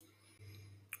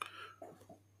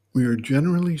We are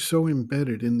generally so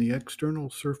embedded in the external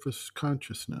surface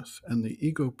consciousness and the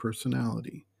ego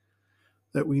personality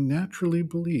that we naturally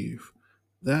believe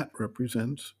that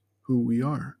represents who we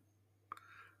are.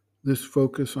 This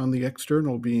focus on the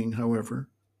external being, however,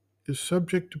 is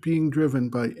subject to being driven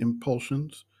by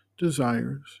impulsions,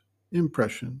 desires,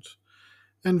 impressions,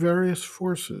 and various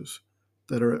forces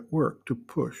that are at work to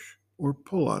push or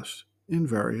pull us in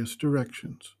various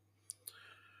directions.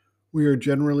 We are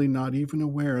generally not even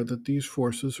aware that these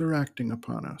forces are acting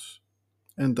upon us,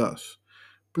 and thus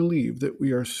believe that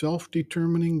we are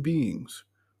self-determining beings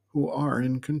who are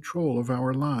in control of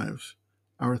our lives,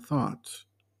 our thoughts,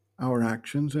 our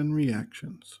actions and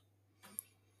reactions.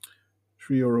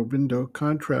 Sri Aurobindo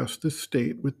contrasts this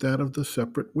state with that of the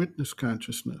separate witness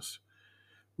consciousness,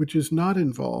 which is not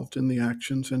involved in the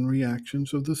actions and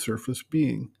reactions of the surface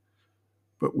being,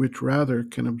 but which rather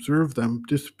can observe them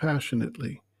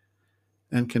dispassionately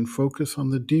and can focus on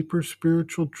the deeper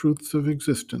spiritual truths of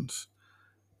existence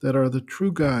that are the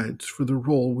true guides for the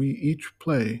role we each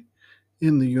play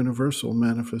in the universal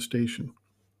manifestation.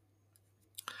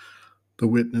 The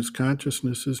witness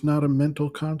consciousness is not a mental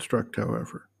construct,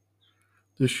 however.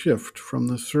 The shift from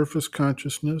the surface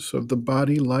consciousness of the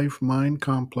body-life-mind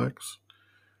complex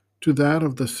to that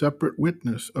of the separate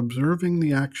witness observing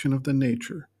the action of the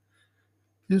nature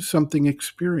is something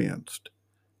experienced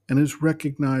and is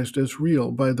recognized as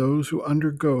real by those who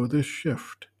undergo this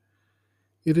shift.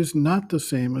 It is not the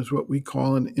same as what we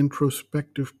call an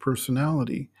introspective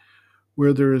personality,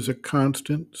 where there is a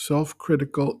constant,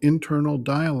 self-critical internal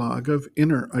dialogue of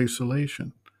inner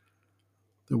isolation.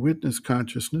 The witness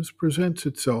consciousness presents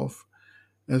itself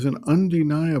as an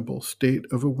undeniable state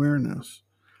of awareness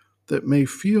that may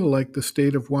feel like the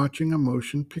state of watching a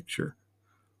motion picture,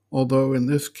 although in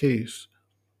this case,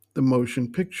 the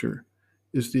motion picture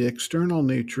is the external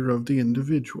nature of the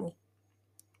individual.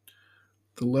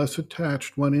 The less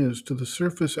attached one is to the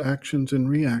surface actions and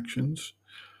reactions,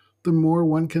 the more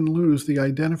one can lose the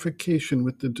identification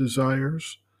with the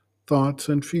desires, thoughts,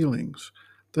 and feelings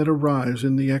that arise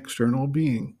in the external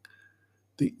being.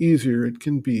 The easier it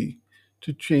can be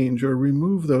to change or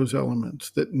remove those elements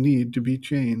that need to be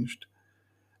changed,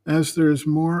 as there is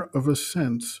more of a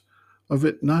sense of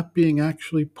it not being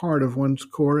actually part of one's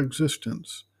core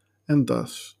existence, and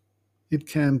thus it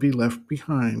can be left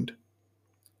behind.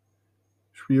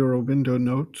 Sri Aurobindo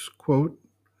notes, quote,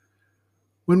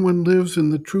 "When one lives in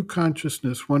the true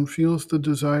consciousness, one feels the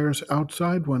desires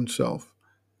outside oneself,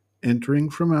 entering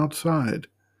from outside,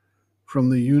 from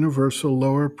the universal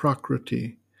lower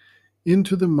prakriti,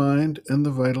 into the mind and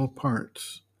the vital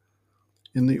parts.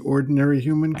 In the ordinary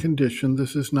human condition,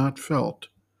 this is not felt.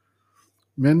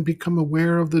 Men become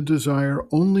aware of the desire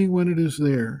only when it is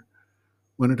there,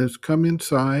 when it has come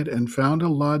inside and found a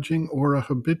lodging or a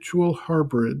habitual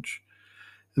harborage,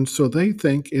 and so they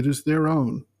think it is their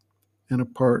own and a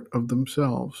part of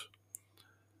themselves.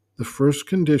 The first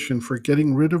condition for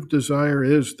getting rid of desire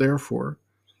is, therefore,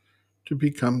 to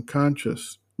become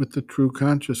conscious with the true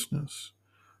consciousness,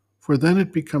 for then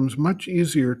it becomes much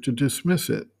easier to dismiss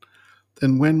it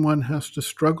than when one has to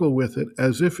struggle with it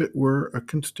as if it were a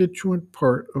constituent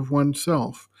part of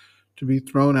oneself to be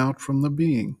thrown out from the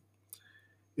being.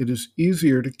 It is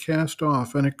easier to cast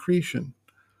off an accretion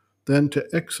than to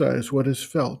excise what is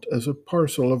felt as a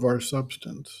parcel of our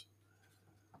substance."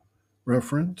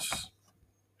 Reference: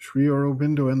 Sri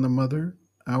Aurobindo and the Mother,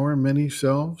 Our Many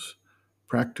Selves,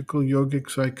 Practical Yogic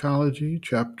Psychology,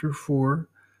 Chapter 4,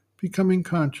 Becoming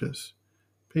Conscious,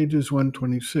 pages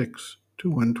 126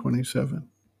 to 127.